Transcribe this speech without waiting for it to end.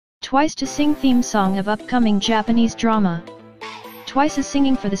Twice to sing theme song of upcoming Japanese drama. Twice is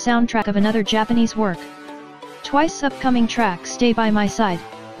singing for the soundtrack of another Japanese work. Twice's upcoming track Stay By My Side,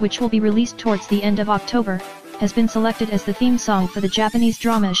 which will be released towards the end of October, has been selected as the theme song for the Japanese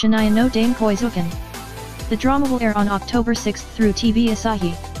drama Shinaya no Dankoi Zuken. The drama will air on October 6 through TV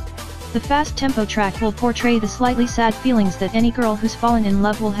Asahi. The fast-tempo track will portray the slightly sad feelings that any girl who's fallen in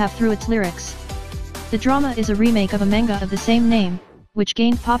love will have through its lyrics. The drama is a remake of a manga of the same name, which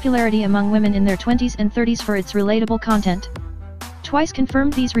gained popularity among women in their 20s and 30s for its relatable content. Twice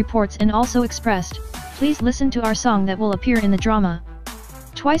confirmed these reports and also expressed, "Please listen to our song that will appear in the drama."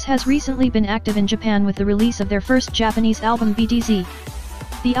 Twice has recently been active in Japan with the release of their first Japanese album BDZ.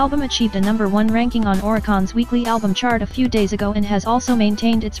 The album achieved a #1 ranking on Oricon's weekly album chart a few days ago and has also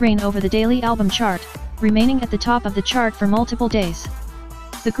maintained its reign over the daily album chart, remaining at the top of the chart for multiple days.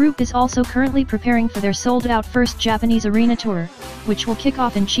 The group is also currently preparing for their sold-out first Japanese arena tour, which will kick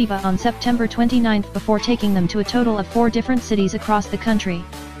off in Chiba on September 29 before taking them to a total of 4 different cities across the country.